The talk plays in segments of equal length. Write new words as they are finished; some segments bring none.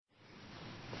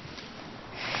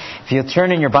If you'll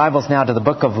turn in your Bibles now to the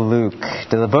book of Luke.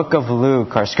 To the book of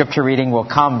Luke, our scripture reading will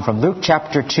come from Luke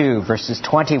chapter 2, verses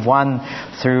 21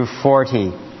 through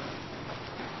 40.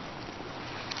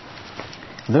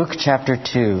 Luke chapter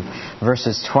 2,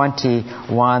 verses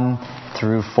 21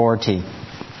 through 40.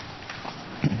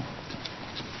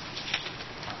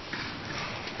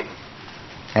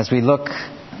 As we look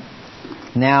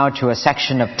now to a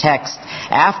section of text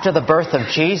after the birth of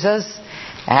Jesus,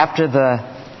 after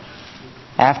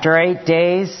 8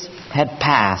 days had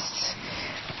passed,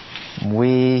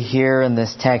 we here in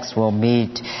this text will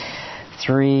meet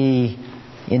three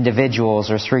individuals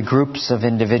or three groups of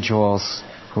individuals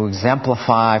who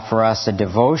exemplify for us a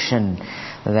devotion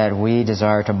that we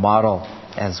desire to model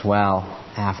as well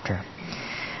after.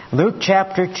 Luke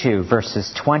chapter 2,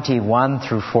 verses 21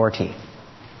 through 40.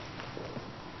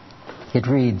 It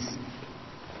reads,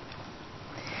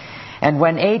 "And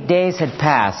when 8 days had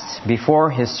passed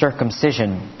before his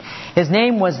circumcision, his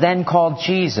name was then called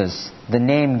Jesus, the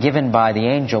name given by the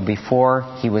angel before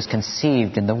he was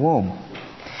conceived in the womb.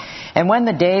 And when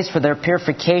the days for their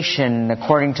purification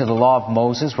according to the law of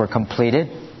Moses were completed,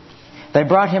 they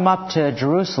brought him up to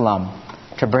Jerusalem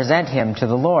to present him to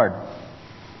the Lord.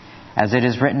 As it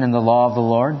is written in the law of the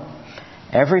Lord,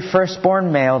 every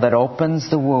firstborn male that opens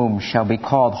the womb shall be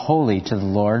called holy to the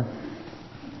Lord,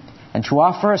 and to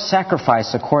offer a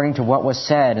sacrifice according to what was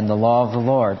said in the law of the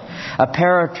Lord, a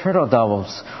pair of turtle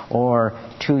doves or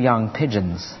 2 young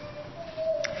pigeons.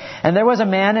 And there was a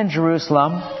man in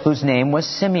Jerusalem whose name was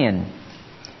Simeon.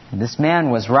 And this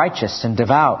man was righteous and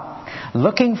devout,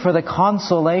 looking for the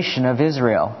consolation of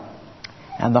Israel.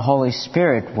 And the Holy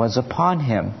Spirit was upon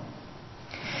him.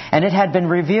 And it had been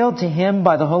revealed to him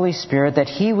by the Holy Spirit that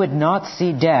he would not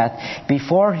see death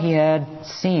before he had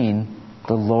seen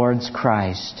the Lord's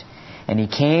Christ. And he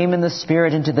came in the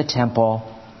Spirit into the temple.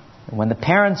 And when the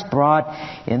parents brought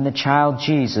in the child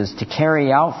Jesus to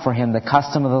carry out for him the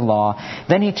custom of the law,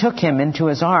 then he took him into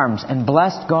his arms and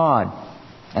blessed God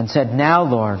and said, 'Now,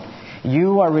 Lord,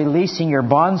 you are releasing your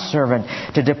bondservant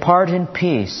to depart in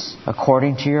peace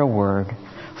according to your word.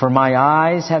 For my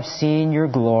eyes have seen your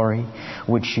glory,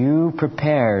 which you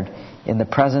prepared in the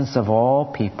presence of all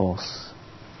peoples,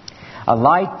 a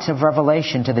light of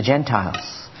revelation to the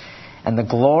Gentiles, and the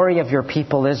glory of your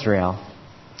people Israel.'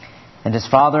 And his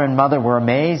father and mother were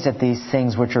amazed at these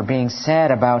things which were being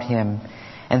said about him.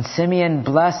 And Simeon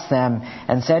blessed them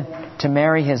and said to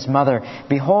Mary his mother,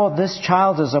 'Behold, this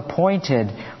child is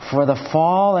appointed for the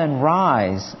fall and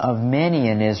rise of many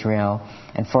in Israel,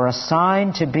 and for a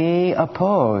sign to be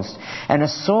opposed. And a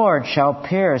sword shall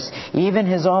pierce even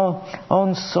his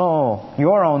own soul,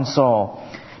 your own soul,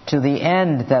 to the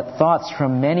end that thoughts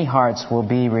from many hearts will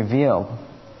be revealed.'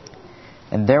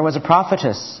 And there was a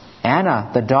prophetess, Anna,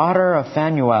 the daughter of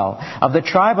Phanuel, of the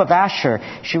tribe of Asher.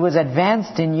 She was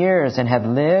advanced in years and had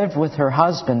lived with her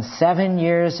husband 7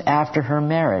 years after her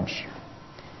marriage.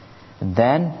 And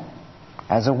then,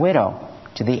 as a widow,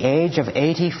 to the age of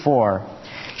 84,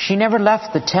 she never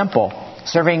left the temple,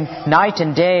 serving night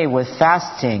and day with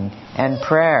fasting and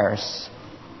prayers.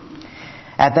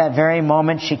 At that very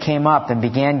moment she came up and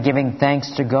began giving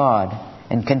thanks to God,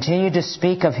 and continued to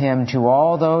speak of him to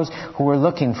all those who were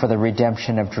looking for the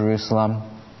redemption of Jerusalem.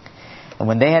 And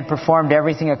when they had performed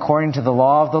everything according to the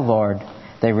law of the Lord,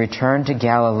 they returned to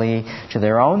Galilee, to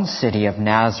their own city of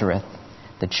Nazareth.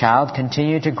 The child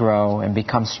continued to grow and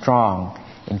become strong,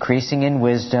 increasing in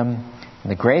wisdom,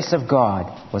 and the grace of God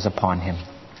was upon him."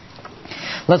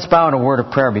 Let's bow in a word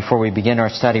of prayer before we begin our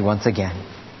study once again.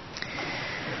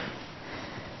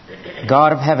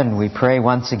 God of heaven, we pray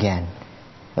once again,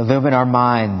 illumine our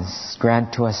minds,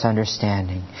 grant to us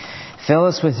understanding. Fill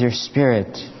us with your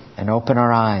Spirit and open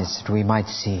our eyes that we might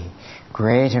see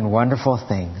great and wonderful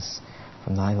things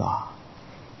from thy law.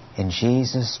 In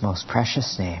Jesus' most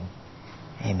precious name,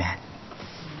 amen.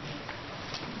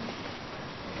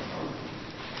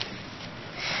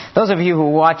 Those of you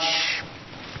who watch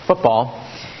football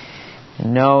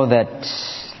know that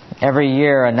every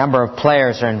year a number of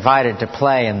players are invited to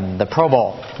play in the Pro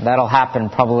Bowl. That'll happen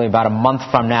probably about a month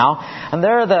from now. And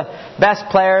they're the best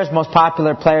players, most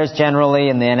popular players generally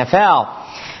in the NFL.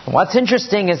 And what's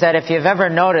interesting is that if you've ever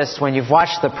noticed when you've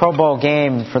watched the Pro Bowl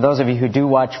game, for those of you who do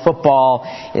watch football,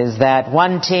 is that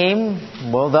one team,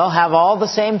 they'll have all the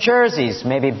same jerseys,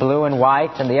 maybe blue and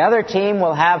white, and the other team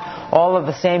will have all of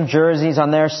the same jerseys on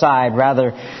their side,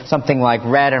 rather something like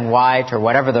red and white or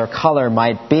whatever their color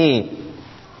might be.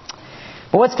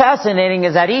 But what's fascinating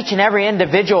is that each and every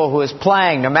individual who is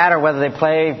playing, no matter whether they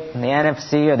play in the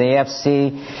NFC or the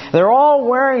AFC, they're all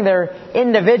wearing their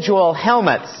individual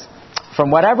helmets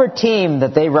from whatever team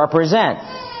that they represent.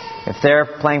 If they're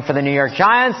playing for the New York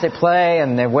Giants, they play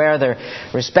and they wear their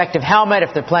respective helmet.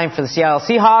 If they're playing for the Seattle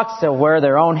Seahawks, they'll wear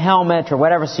their own helmet or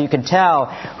whatever, so you can tell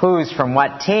who's from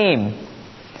what team.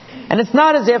 And it's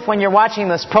not as if when you're watching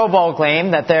this Pro Bowl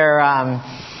game that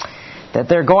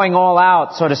they're going all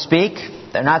out, so to speak.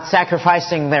 They're not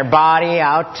sacrificing their body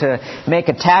out to make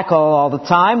a tackle all the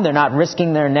time. They're not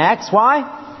risking their necks.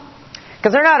 Why?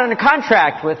 Because they're not under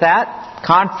contract with that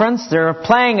conference. They're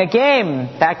playing a game.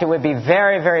 In fact, it would be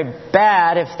very, very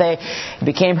bad if they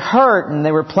became hurt and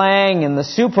they were playing in the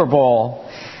Super Bowl.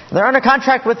 They're under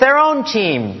contract with their own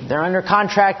team. They're under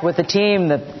contract with the team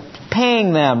that's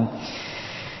paying them.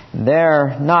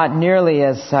 They're not nearly,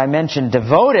 as I mentioned,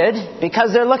 devoted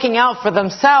because they're looking out for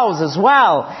themselves as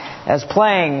well as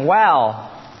playing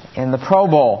well in the Pro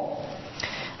Bowl.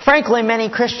 Frankly, many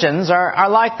Christians are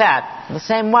like that, the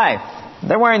same way.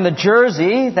 They're wearing the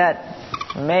jersey that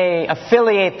may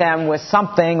affiliate them with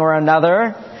something or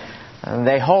another. And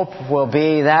they hope will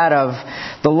be that of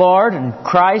the Lord and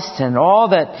Christ and all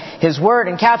that His Word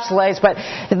encapsulates, but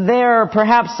they're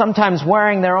perhaps sometimes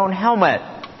wearing their own helmet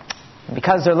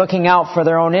because they're looking out for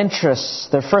their own interests.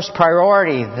 Their first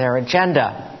priority, their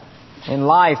agenda in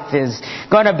life is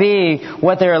going to be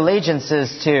what their allegiance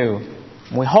is to.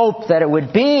 We hope that it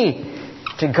would be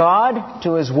to God,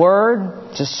 to His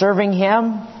Word, to serving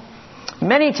Him.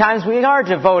 Many times we are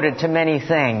devoted to many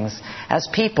things as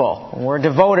people. We're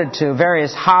devoted to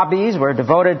various hobbies. We're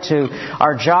devoted to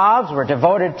our jobs. We're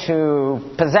devoted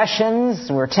to possessions.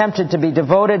 We're tempted to be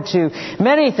devoted to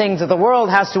many things that the world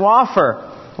has to offer.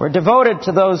 We're devoted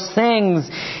to those things,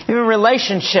 even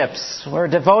relationships. We're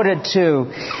devoted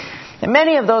to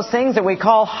many of those things that we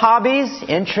call hobbies,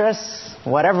 interests,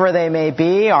 whatever they may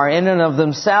be, are in and of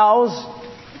themselves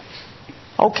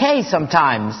okay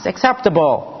sometimes,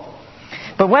 acceptable.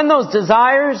 But when those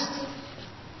desires,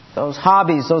 those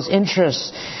hobbies, those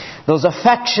interests, those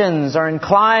affections are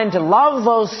inclined to love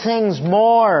those things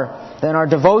more than our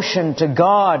devotion to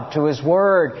God, to His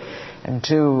Word, and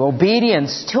to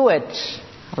obedience to it,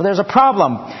 well, there's a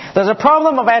problem. There's a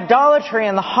problem of idolatry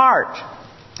in the heart.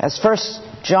 As 1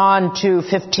 John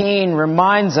 2:15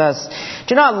 reminds us,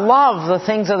 do not love the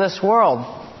things of this world,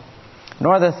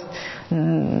 nor the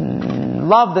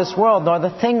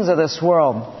things of this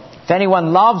world. If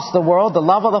anyone loves the world, the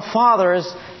love of the Father is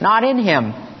not in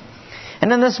him.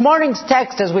 And in this morning's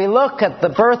text, as we look at the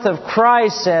birth of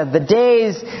Christ, the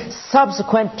days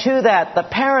subsequent to that, the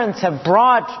parents have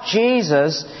brought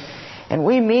Jesus, and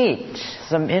we meet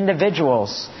some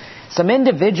individuals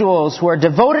who are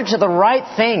devoted to the right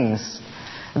things.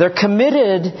 They're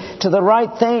committed to the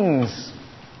right things.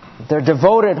 They're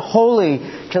devoted wholly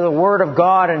to the Word of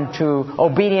God and to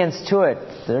obedience to it.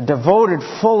 They're devoted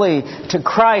fully to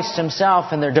Christ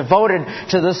Himself, and they're devoted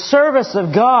to the service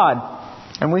of God.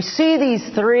 And we see these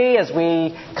three as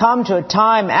we come to a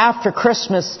time after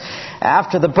Christmas,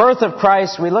 after the birth of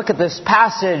Christ. We look at this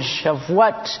passage of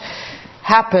what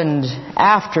happened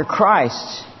after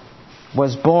Christ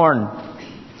was born.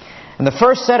 And the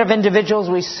first set of individuals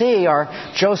we see are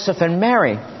Joseph and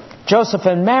Mary. Joseph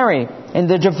and Mary, in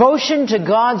the devotion to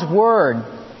God's Word.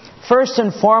 First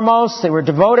and foremost, they were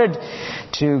devoted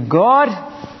to God,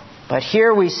 but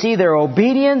here we see their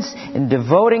obedience in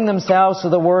devoting themselves to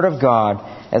the Word of God.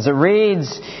 As it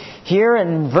reads here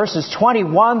in verses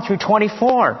 21 through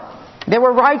 24. They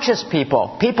were righteous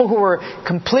people who were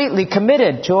completely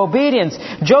committed to obedience.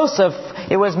 Joseph,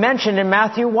 it was mentioned in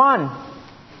Matthew 1,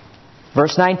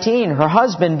 verse 19, her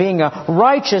husband being a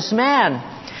righteous man.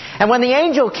 And when the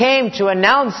angel came to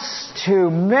announce to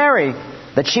Mary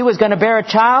that she was going to bear a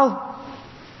child,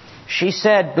 she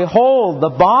said, "Behold,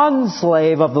 the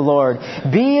bondslave of the Lord,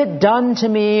 be it done to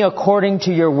me according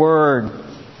to your word."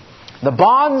 The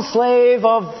bondslave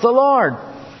of the Lord,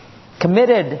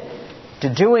 committed to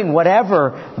doing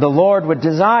whatever the Lord would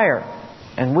desire.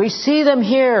 And we see them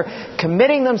here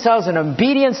committing themselves in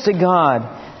obedience to God.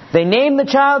 They named the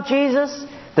child Jesus.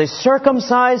 They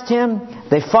circumcised Him.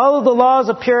 They followed the laws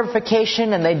of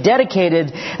purification, and they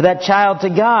dedicated that child to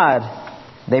God.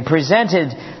 They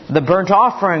presented the burnt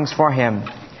offerings for Him.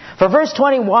 For verse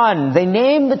 21, they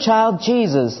named the child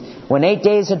Jesus. When 8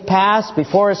 days had passed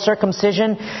before His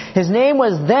circumcision, His name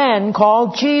was then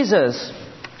called Jesus.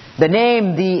 The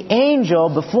name the angel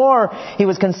before He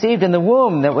was conceived in the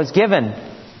womb that was given.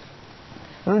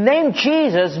 The name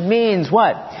Jesus means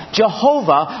what?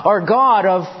 Jehovah, or God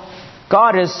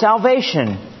is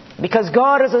salvation. Because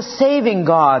God is a saving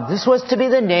God. This was to be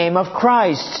the name of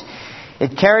Christ.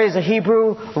 It carries a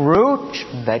Hebrew root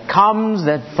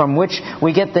from which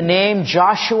we get the name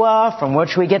Joshua, from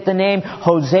which we get the name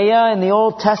Hosea in the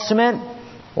Old Testament.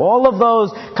 All of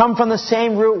those come from the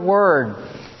same root word.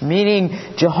 meaning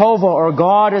Jehovah or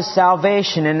God is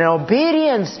salvation. And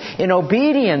in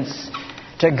obedience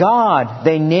to God,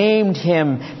 they named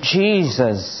Him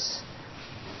Jesus.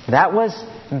 That was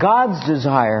God's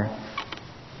desire.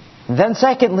 Then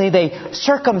secondly, they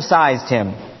circumcised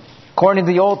Him. According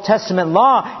to the Old Testament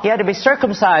law, He had to be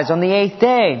circumcised on the 8th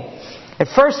day. It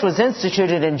first was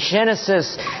instituted in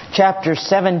Genesis chapter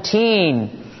 17,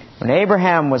 when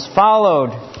Abraham was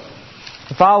following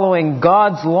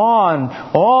God's law, and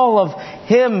all of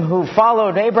him who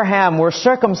followed Abraham were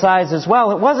circumcised as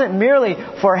well. It wasn't merely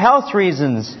for health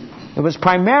reasons. It was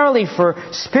primarily for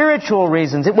spiritual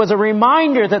reasons. It was a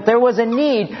reminder that there was a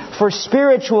need for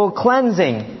spiritual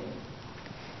cleansing.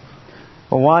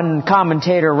 One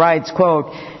commentator writes,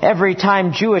 quote, "Every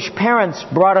time Jewish parents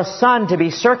brought a son to be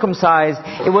circumcised,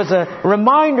 it was a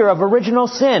reminder of original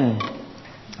sin.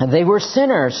 And they were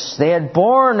sinners. They had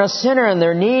born a sinner in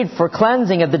their need for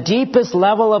cleansing at the deepest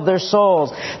level of their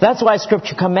souls. That's why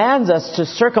Scripture commands us to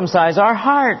circumcise our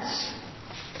hearts."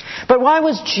 But why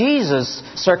was Jesus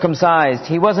circumcised?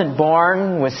 He wasn't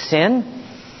born with sin.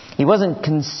 He wasn't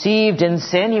conceived in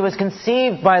sin. He was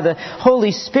conceived by the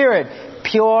Holy Spirit,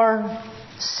 pure,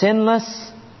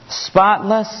 sinless,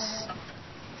 spotless.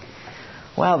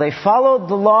 Well, they followed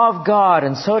the law of God,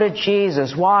 and so did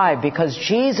Jesus. Why? Because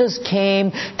Jesus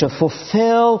came to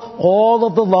fulfill all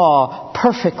of the law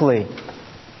perfectly.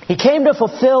 He came to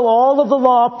fulfill all of the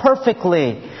law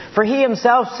perfectly. For He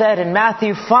Himself said in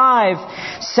Matthew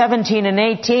 5:17 and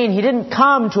 18, He didn't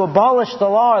come to abolish the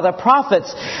law or the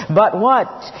prophets, but what?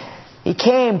 He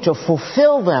came to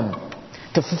fulfill them.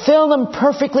 To fulfill them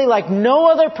perfectly like no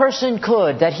other person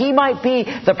could, that He might be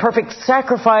the perfect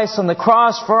sacrifice on the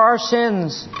cross for our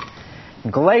sins.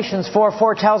 Galatians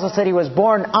 4:4 tells us that He was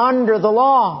born under the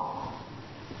law.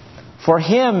 For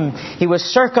Him, He was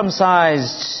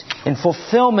circumcised in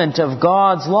fulfillment of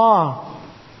God's law.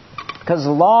 Because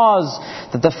the laws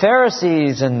that the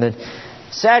Pharisees and the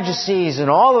Sadducees and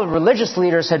all the religious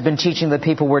leaders had been teaching the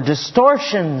people were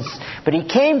distortions. But He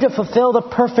came to fulfill the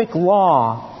perfect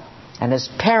law. And His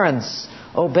parents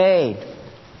obeyed.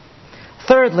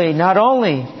 Thirdly, not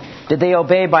only did they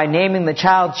obey by naming the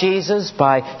child Jesus,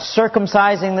 by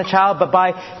circumcising the child, but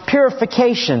by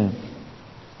purification.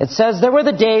 It says there were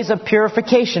the days of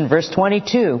purification, verse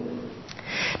 22.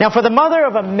 Now for the mother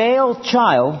of a male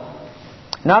child,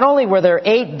 not only were there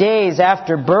 8 days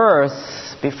after birth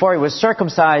before he was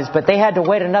circumcised, but they had to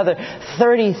wait another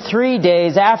 33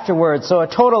 days afterwards. So a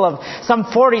total of some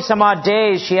 40 some odd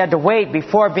days she had to wait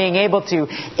before being able to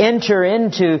enter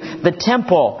into the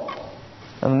temple.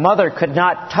 The mother could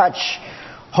not touch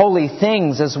holy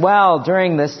things as well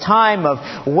during this time of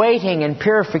waiting and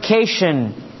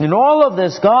purification. And all of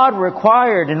this God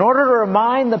required in order to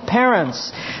remind the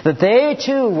parents that they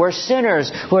too were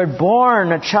sinners who had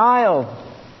borne a child.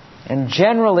 And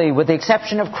generally, with the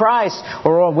exception of Christ,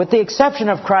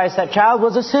 that child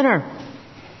was a sinner.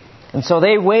 And so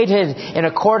they waited in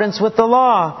accordance with the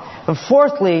law. And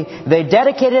fourthly, they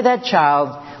dedicated that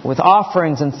child with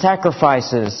offerings and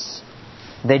sacrifices.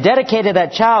 They dedicated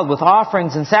that child with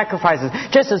offerings and sacrifices.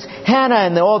 Just as Hannah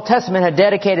in the Old Testament had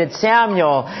dedicated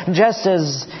Samuel, just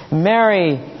as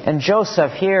Mary and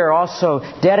Joseph here also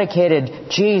dedicated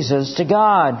Jesus to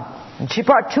God. And she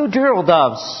brought 2 turtle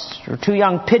doves, or 2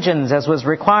 young pigeons as was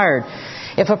required.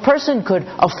 If a person could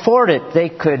afford it, they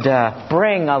could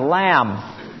bring a lamb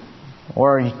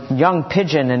or a young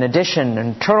pigeon in addition,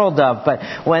 and turtle dove.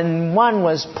 But when one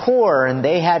was poor and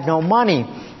they had no money,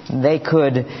 they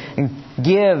could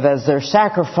give as their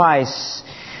sacrifice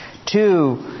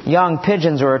 2 young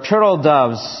pigeons or turtle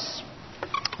doves.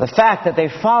 The fact that they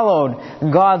followed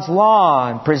God's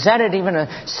law and presented even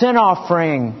a sin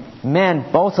offering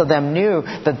meant both of them knew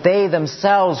that they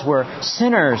themselves were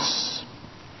sinners.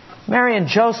 Mary and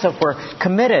Joseph were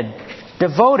committed,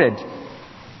 devoted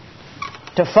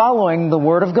to following the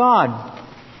Word of God.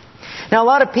 Now, a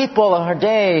lot of people in our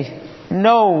day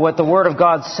know what the Word of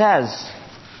God says.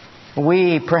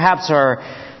 We perhaps are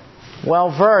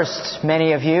well versed,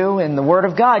 many of you, in the Word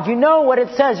of God. You know what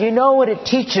it says. You know what it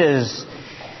teaches.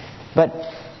 But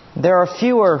there are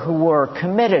fewer who are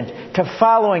committed to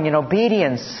following in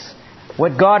obedience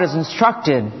what God has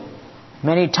instructed.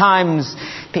 Many times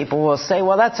people will say,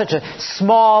 well, that's such a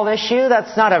small issue.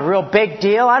 That's not a real big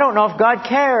deal. I don't know if God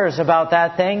cares about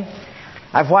that thing.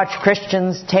 I've watched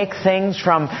Christians take things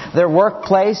from their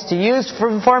workplace to use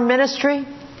for ministry.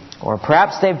 Or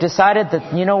perhaps they've decided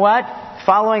that, you know what?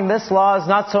 Following this law is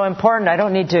not so important. I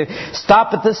don't need to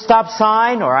stop at this stop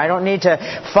sign, or I don't need to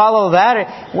follow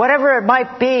that. Whatever it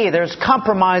might be, there's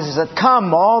compromises that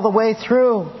come all the way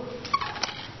through.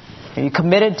 Are you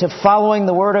committed to following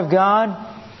the Word of God?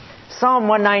 Psalm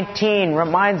 119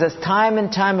 reminds us time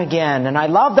and time again. And I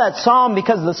love that psalm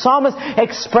because the psalmist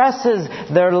expresses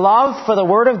their love for the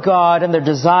Word of God and their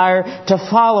desire to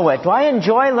follow it. Do I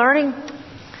enjoy learning?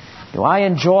 Do I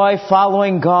enjoy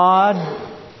following God?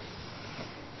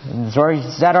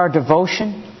 Is that our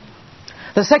devotion?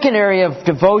 The second area of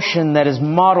devotion that is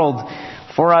modeled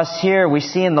for us here we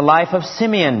see in the life of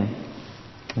Simeon.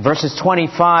 Verses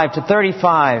 25 to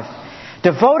 35.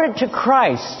 Devoted to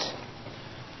Christ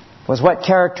was what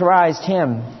characterized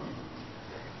him.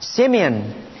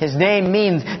 Simeon, his name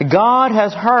means God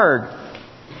has heard.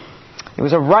 He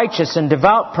was a righteous and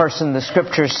devout person, the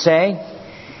Scriptures say.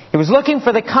 He was looking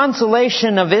for the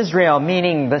consolation of Israel,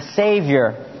 meaning the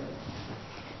Savior.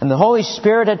 And the Holy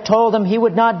Spirit had told him he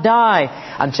would not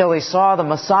die until he saw the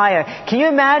Messiah. Can you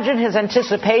imagine his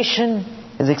anticipation,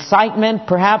 his excitement,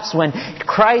 perhaps when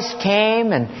Christ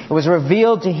came and it was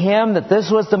revealed to him that this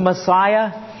was the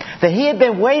Messiah? That he had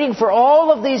been waiting for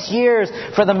all of these years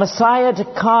for the Messiah to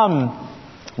come.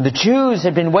 The Jews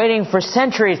had been waiting for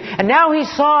centuries, and now he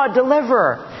saw a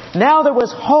deliverer. Now there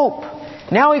was hope.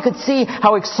 Now he could see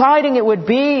how exciting it would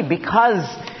be because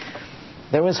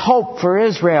there was hope for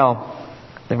Israel.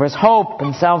 There was hope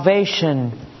and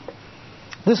salvation.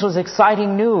 This was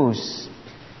exciting news.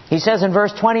 He says in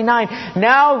verse 29,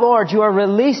 "Now, Lord, you are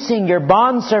releasing your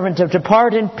bondservant to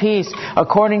depart in peace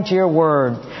according to your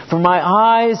word. For my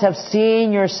eyes have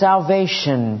seen your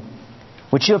salvation,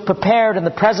 which you have prepared in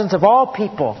the presence of all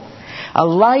people, a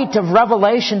light of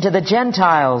revelation to the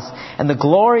Gentiles and the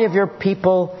glory of your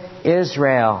people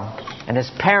Israel." And his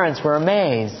parents were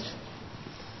amazed.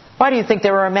 Why do you think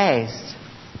they were amazed?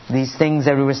 These things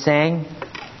that he was saying.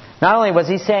 Not only was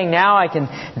he saying, now I can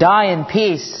die in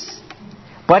peace,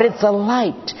 but it's a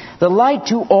light. The light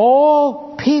to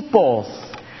all peoples.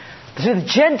 To the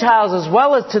Gentiles as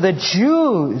well as to the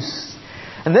Jews.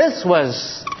 And this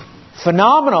was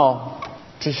phenomenal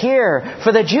to hear.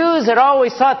 For the Jews had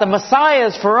always thought the Messiah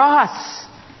is for us.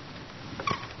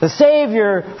 The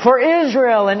Savior for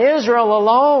Israel and Israel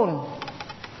alone.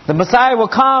 The Messiah will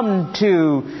come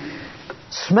to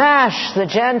smash the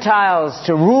Gentiles,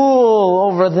 to rule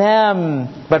over them.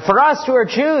 But for us who are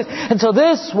Jews, and so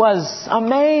this was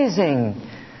amazing.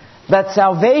 That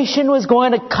salvation was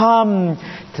going to come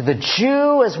to the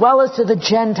Jew as well as to the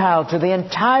Gentile, to the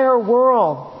entire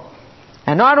world.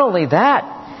 And not only that,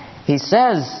 he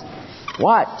says,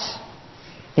 what?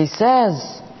 He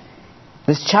says,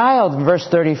 this child, in verse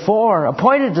 34,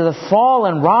 appointed to the fall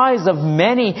and rise of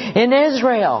many in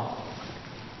Israel.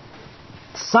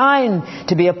 Sign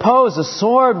to be opposed, a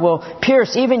sword will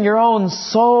pierce even your own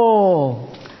soul.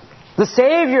 The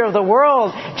Savior of the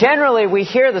world. Generally, we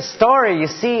hear the story, you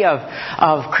see,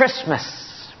 of Christmas,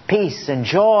 peace and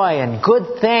joy and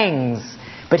good things.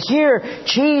 But here,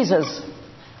 Jesus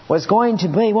was going to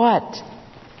be what?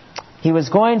 He was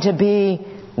going to be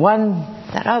one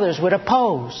that others would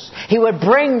oppose. He would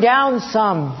bring down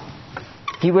some.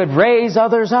 He would raise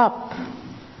others up.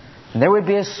 And there would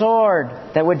be a sword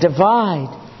that would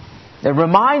divide. It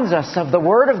reminds us of the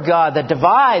Word of God that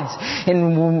divides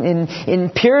in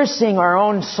piercing our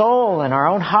own soul and our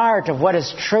own heart of what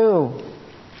is true.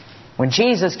 When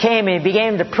Jesus came and He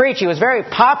began to preach, He was very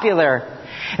popular.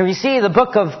 And we see the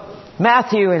book of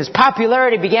Matthew, and His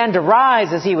popularity began to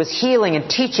rise as He was healing and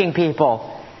teaching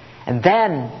people. And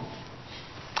then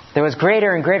there was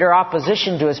greater and greater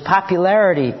opposition to His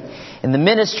popularity in the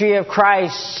ministry of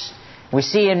Christ. We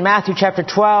see in Matthew chapter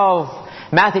 12,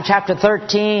 Matthew chapter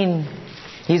 13,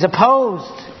 He's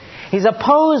opposed. He's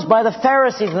opposed by the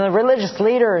Pharisees and the religious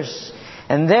leaders.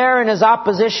 And there in His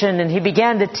opposition, and He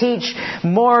began to teach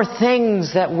more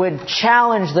things that would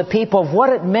challenge the people of what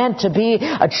it meant to be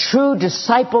a true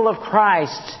disciple of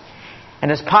Christ.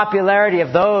 And His popularity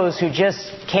of those who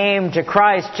just came to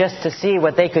Christ just to see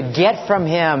what they could get from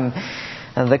Him.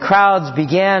 And the crowds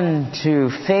began to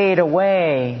fade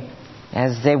away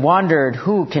as they wondered,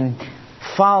 who can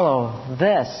follow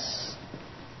this?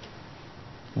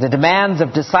 The demands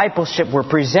of discipleship were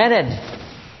presented.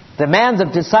 Demands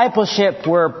of discipleship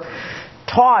were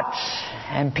taught,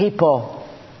 and people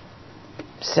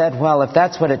said, well, if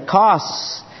that's what it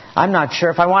costs, I'm not sure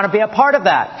if I want to be a part of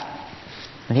that.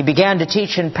 And He began to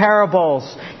teach in parables.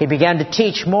 He began to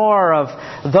teach more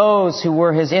of those who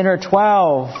were His inner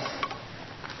 12.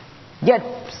 Yet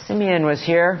Simeon was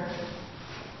here.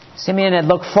 Simeon had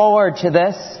looked forward to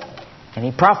this, and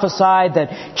he prophesied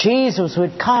that Jesus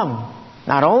would come,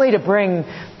 not only to bring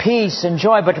peace and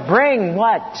joy, but to bring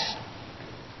what?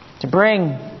 To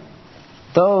bring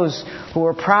those who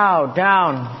were proud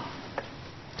down,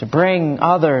 to bring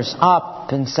others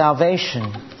up in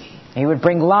salvation. He would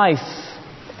bring life.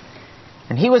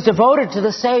 And he was devoted to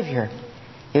the Savior.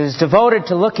 He was devoted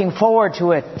to looking forward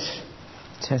to it,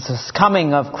 to this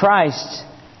coming of Christ.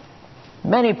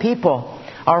 Many people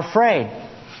are afraid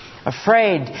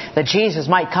that Jesus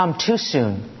might come too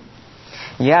soon.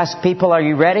 You ask people, are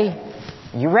you ready?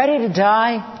 Are you ready to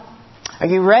die? Are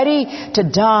you ready to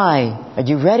die? Are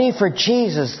you ready for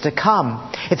Jesus to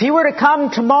come? If He were to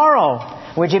come tomorrow,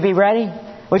 would you be ready?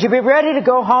 Would you be ready to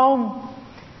go home?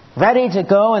 Ready to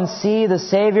go and see the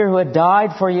Savior who had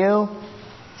died for you?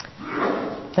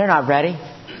 They're not ready.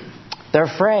 They're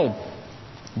afraid.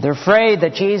 They're afraid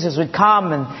that Jesus would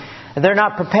come, and they're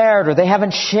not prepared, or they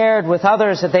haven't shared with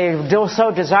others that they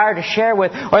so desire to share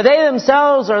with, or they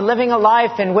themselves are living a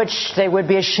life in which they would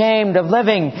be ashamed of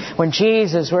living when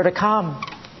Jesus were to come.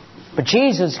 But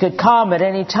Jesus could come at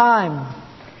any time.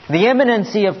 The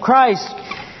imminency of Christ,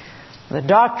 the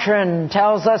doctrine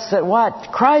tells us that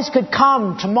what? Christ could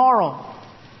come tomorrow,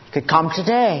 could come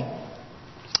today.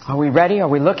 Are we ready? Are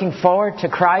we looking forward to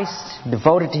Christ,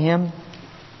 devoted to Him?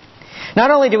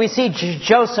 Not only do we see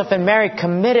Joseph and Mary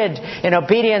committed in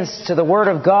obedience to the Word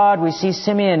of God, we see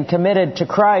Simeon committed to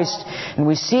Christ, and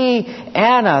we see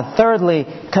Anna, thirdly,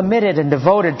 committed and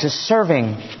devoted to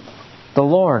serving the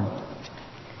Lord.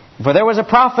 For there was a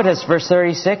prophetess, verse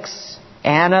 36,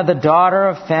 Anna, the daughter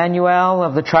of Phanuel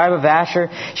of the tribe of Asher.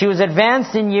 She was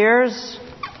advanced in years,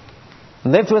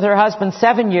 lived with her husband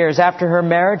 7 years after her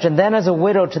marriage, and then as a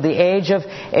widow to the age of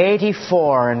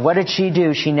 84. And what did she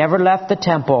do? She never left the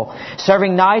temple,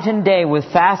 serving night and day with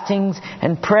fastings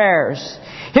and prayers.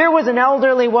 Here was an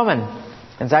elderly woman.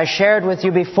 As I shared with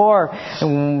you before,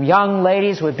 young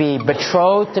ladies would be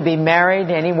betrothed to be married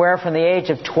anywhere from the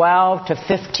age of 12 to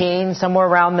 15, somewhere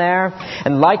around there.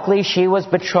 And likely she was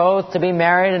betrothed to be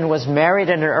married and was married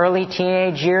in her early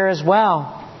teenage year as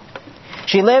well.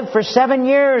 She lived for 7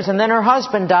 years and then her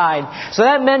husband died. So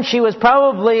that meant she was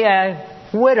probably a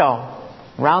widow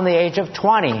around the age of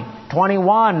 20,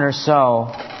 21 or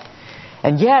so.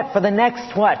 And yet for the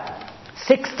next,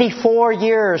 64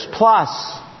 years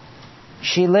plus,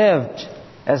 she lived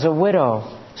as a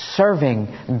widow serving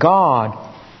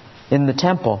God in the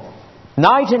temple.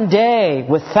 Night and day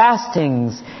with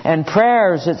fastings and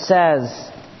prayers, it says.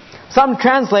 Some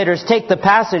translators take the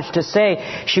passage to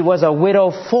say she was a widow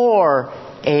for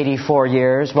 84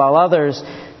 years, while others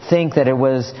think that it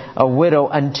was a widow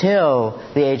until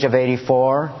the age of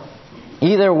 84.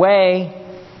 Either way,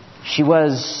 she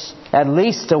was at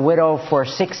least a widow for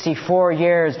 64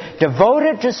 years,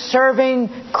 devoted to serving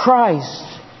Christ.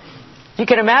 You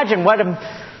can imagine what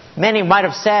many might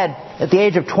have said at the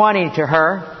age of 20 to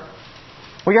her.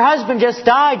 Well, your husband just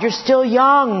died. You're still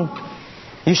young.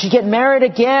 You should get married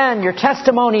again. Your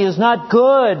testimony is not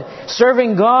good.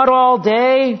 Serving God all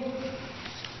day,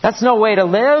 that's no way to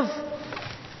live.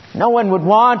 No one would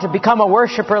want to become a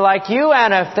worshiper like you,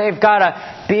 Anna, if they've got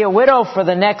to be a widow for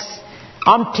the next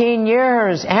umpteen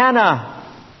years. Anna,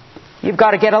 you've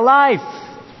got to get a life.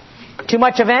 Too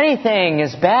much of anything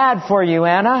is bad for you,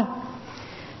 Anna.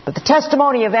 But the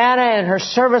testimony of Anna and her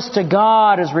service to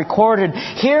God is recorded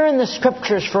here in the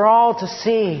Scriptures for all to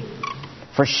see.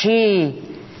 For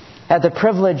she had the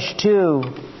privilege, too,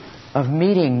 of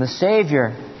meeting the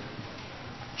Savior.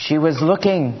 She was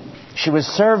looking, she was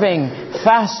serving,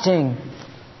 fasting.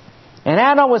 And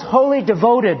Anna was wholly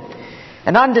devoted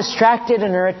and undistracted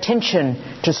in her attention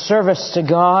to service to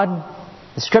God.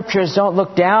 The Scriptures don't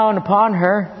look down upon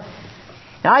her.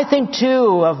 Now I think,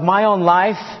 too, of my own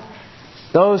life,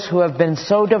 those who have been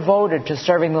so devoted to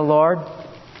serving the Lord.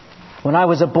 When I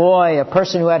was a boy, a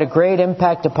person who had a great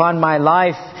impact upon my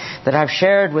life that I've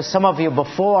shared with some of you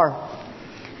before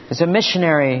is a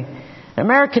missionary, an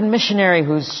American missionary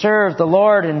who served the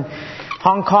Lord in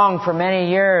Hong Kong for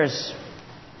many years.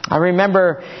 I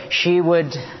remember she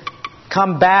would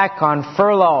come back on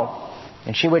furlough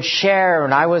and she would share,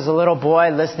 and I was a little boy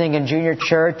listening in junior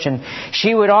church, and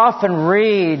she would often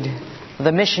read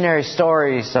the missionary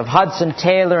stories of Hudson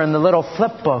Taylor and the little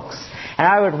flip books. And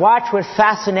I would watch with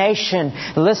fascination,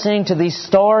 listening to these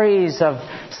stories of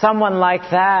someone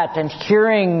like that and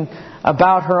hearing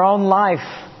about her own life.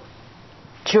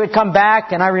 She would come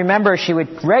back, and I remember she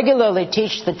would regularly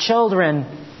teach the children.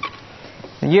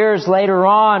 Years later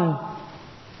on,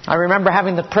 I remember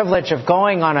having the privilege of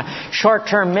going on a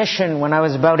short-term mission when I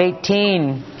was about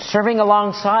 18, serving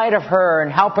alongside of her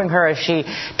and helping her as she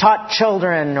taught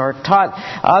children or taught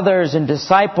others and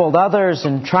discipled others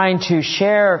and trying to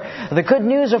share the good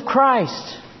news of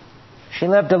Christ. She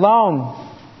lived alone.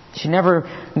 She never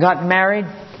got married.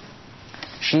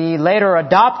 She later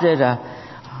adopted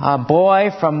a boy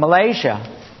from Malaysia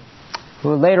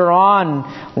who later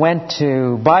on went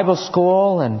to Bible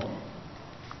school and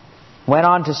went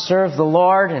on to serve the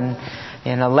Lord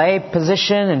in a lay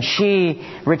position, and she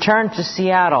returned to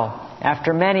Seattle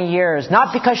after many years,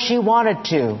 not because she wanted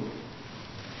to,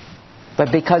 but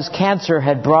because cancer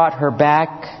had brought her back.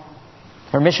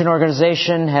 Her mission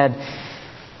organization had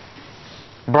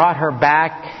brought her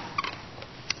back.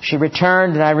 She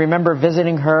returned, and I remember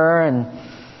visiting her, and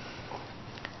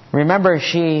remember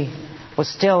she was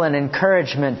still an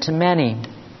encouragement to many.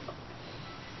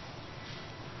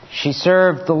 She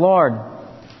served the Lord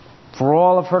for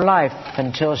all of her life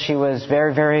until she was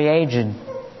very, very aged.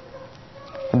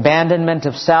 Abandonment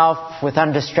of self with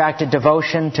undistracted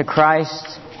devotion to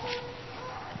Christ.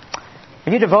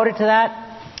 Are you devoted to that?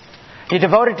 Are you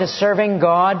devoted to serving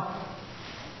God?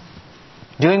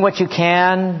 Doing what you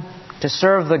can to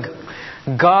serve the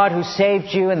God who saved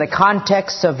you in the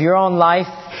context of your own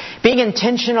life? Being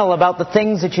intentional about the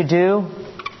things that you do?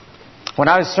 When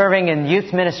I was serving in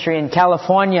youth ministry in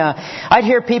California, I'd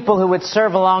hear people who would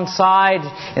serve alongside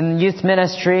in youth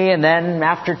ministry, and then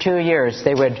after 2 years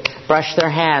they would brush their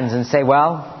hands and say,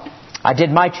 well, I did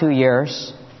my 2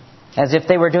 years, as if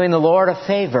they were doing the Lord a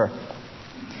favor.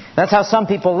 That's how some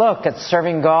people look at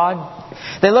serving God.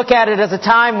 They look at it as a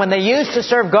time when they used to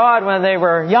serve God when they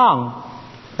were young.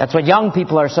 That's what young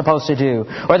people are supposed to do.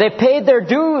 Or they paid their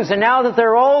dues, and now that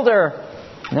they're older,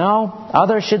 no,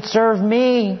 others should serve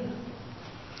me.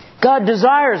 God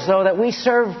desires, though, that we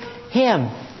serve Him.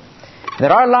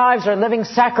 That our lives are living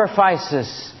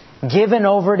sacrifices given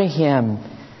over to Him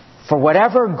for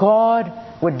whatever God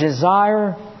would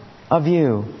desire of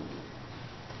you.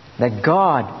 That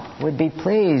God would be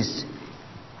pleased.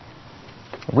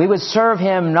 We would serve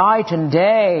Him night and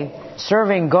day,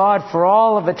 serving God for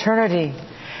all of eternity.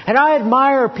 And I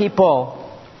admire people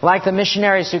like the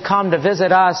missionaries who come to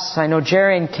visit us. I know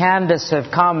Jerry and Candace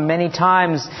have come many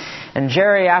times. And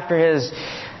Jerry, after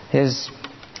his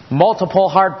multiple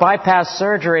heart bypass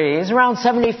surgery, he's around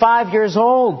 75 years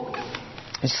old.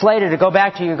 He's slated to go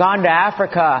back to Uganda,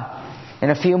 Africa in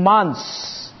a few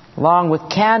months, along with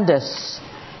Candace.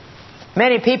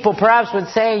 Many people perhaps would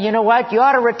say, you know what, you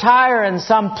ought to retire in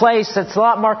some place that's a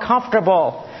lot more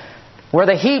comfortable, where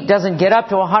the heat doesn't get up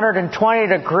to 120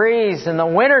 degrees in the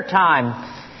wintertime.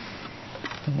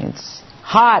 It's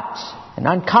hot and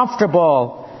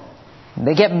uncomfortable.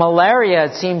 They get malaria,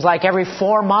 it seems like, every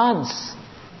 4 months.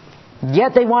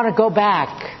 Yet they want to go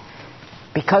back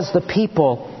because the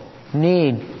people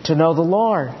need to know the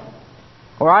Lord.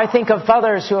 Or I think of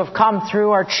others who have come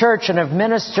through our church and have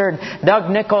ministered. Doug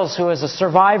Nichols, who is a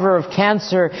survivor of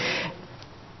cancer,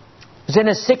 is in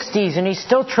his 60s and he's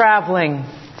still traveling.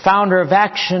 Founder of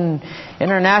Action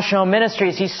International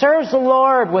Ministries. He serves the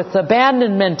Lord with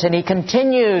abandonment, and he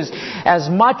continues as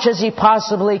much as he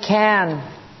possibly can.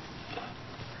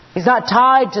 He's not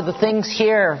tied to the things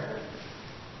here.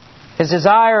 His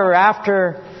desire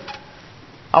after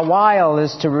a while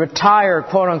is to retire,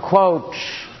 quote unquote,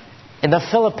 in the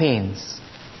Philippines,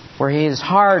 where he is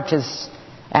hard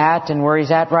at and where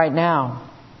he's at right now.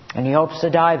 And he hopes to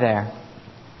die there,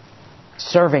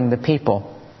 serving the people.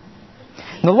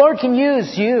 And the Lord can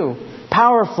use you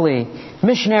powerfully,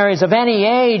 missionaries of any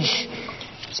age,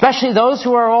 especially those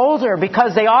who are older,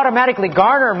 because they automatically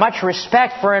garner much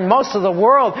respect. For in most of the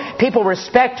world, people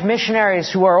respect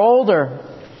missionaries who are older.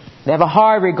 They have a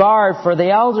high regard for the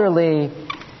elderly.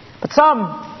 But some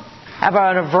have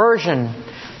an aversion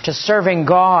to serving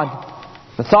God.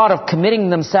 The thought of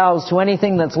committing themselves to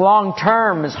anything that's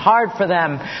long-term is hard for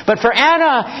them. But for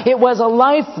Anna, it was a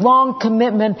lifelong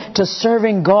commitment to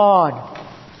serving God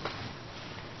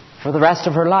for the rest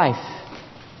of her life.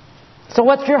 So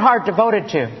what's your heart devoted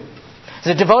to? Is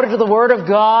it devoted to the Word of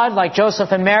God like Joseph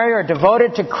and Mary, or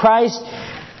devoted to Christ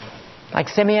like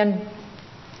Simeon?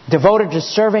 Devoted to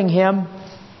serving Him?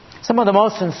 Some of the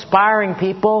most inspiring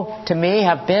people to me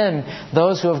have been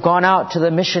those who have gone out to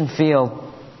the mission field,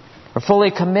 are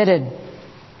fully committed.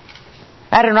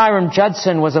 Adoniram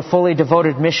Judson was a fully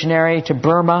devoted missionary to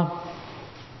Burma.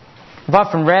 I've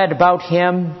often read about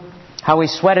him, how he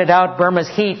sweated out Burma's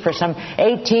heat for some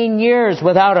 18 years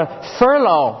without a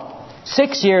furlough,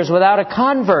 6 years without a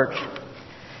convert.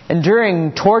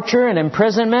 Enduring torture and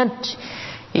imprisonment,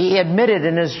 he admitted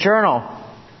in his journal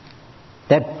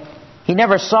that he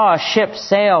never saw a ship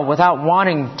sail without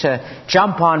wanting to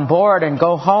jump on board and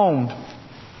go home.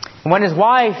 And when his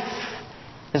wife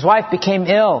became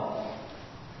ill,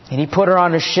 and he put her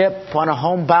on a ship, on a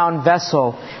homebound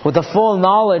vessel, with the full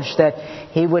knowledge that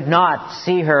he would not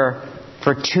see her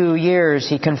for 2 years.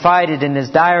 He confided in his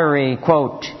diary,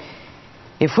 quote,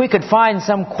 "If we could find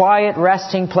some quiet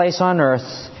resting place on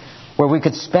earth where we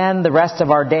could spend the rest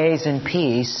of our days in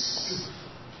peace,"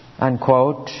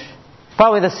 unquote.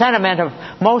 probably the sentiment of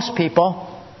most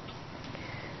people.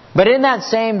 But in that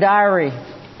same diary,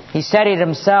 he said it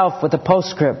himself with a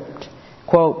postscript,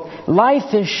 quote,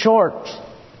 "Life is short.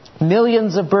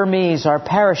 Millions of Burmese are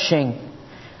perishing.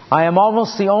 I am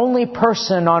almost the only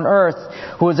person on earth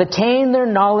who has attained their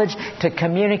knowledge to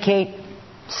communicate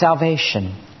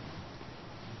salvation."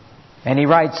 And he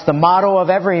writes, "The motto of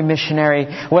every missionary,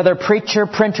 whether preacher,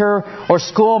 printer, or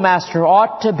schoolmaster,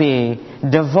 ought to be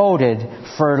devoted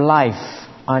for life,"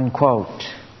 unquote.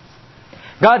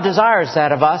 God desires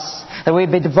that of us, that we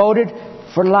be devoted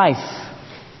for life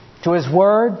to His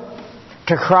Word,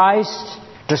 to Christ,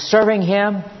 to serving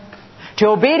Him, to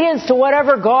obedience to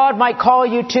whatever God might call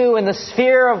you to in the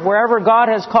sphere of wherever God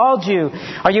has called you.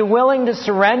 Are you willing to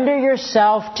surrender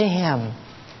yourself to Him?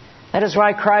 That is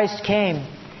why Christ came.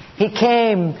 He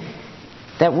came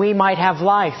that we might have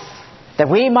life, that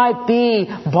we might be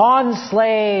bond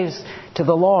slaves to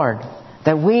the Lord,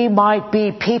 that we might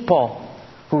be people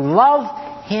who love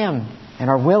Him and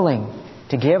are willing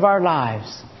to give our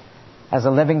lives as a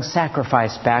living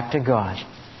sacrifice back to God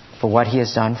for what He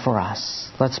has done for us.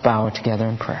 Let's bow together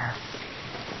in prayer.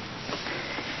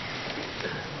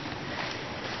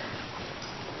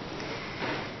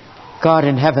 God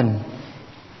in heaven,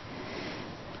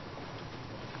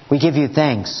 we give You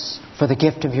thanks for the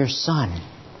gift of Your Son.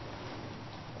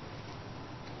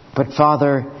 But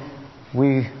Father,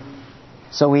 we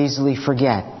so easily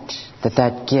forget that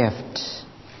that gift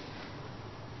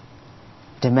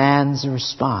demands a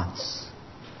response.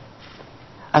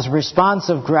 As a response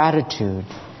of gratitude.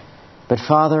 But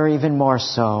Father, even more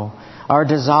so, our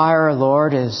desire,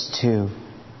 Lord, is to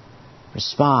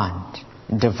respond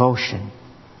in devotion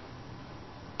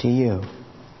to You.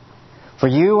 For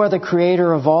You are the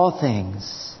creator of all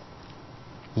things.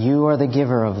 You are the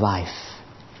giver of life.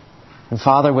 And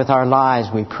Father, with our lives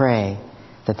we pray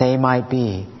that they might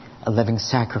be a living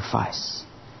sacrifice,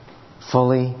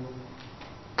 fully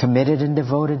committed and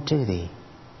devoted to Thee.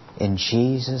 In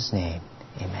Jesus' name,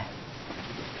 amen.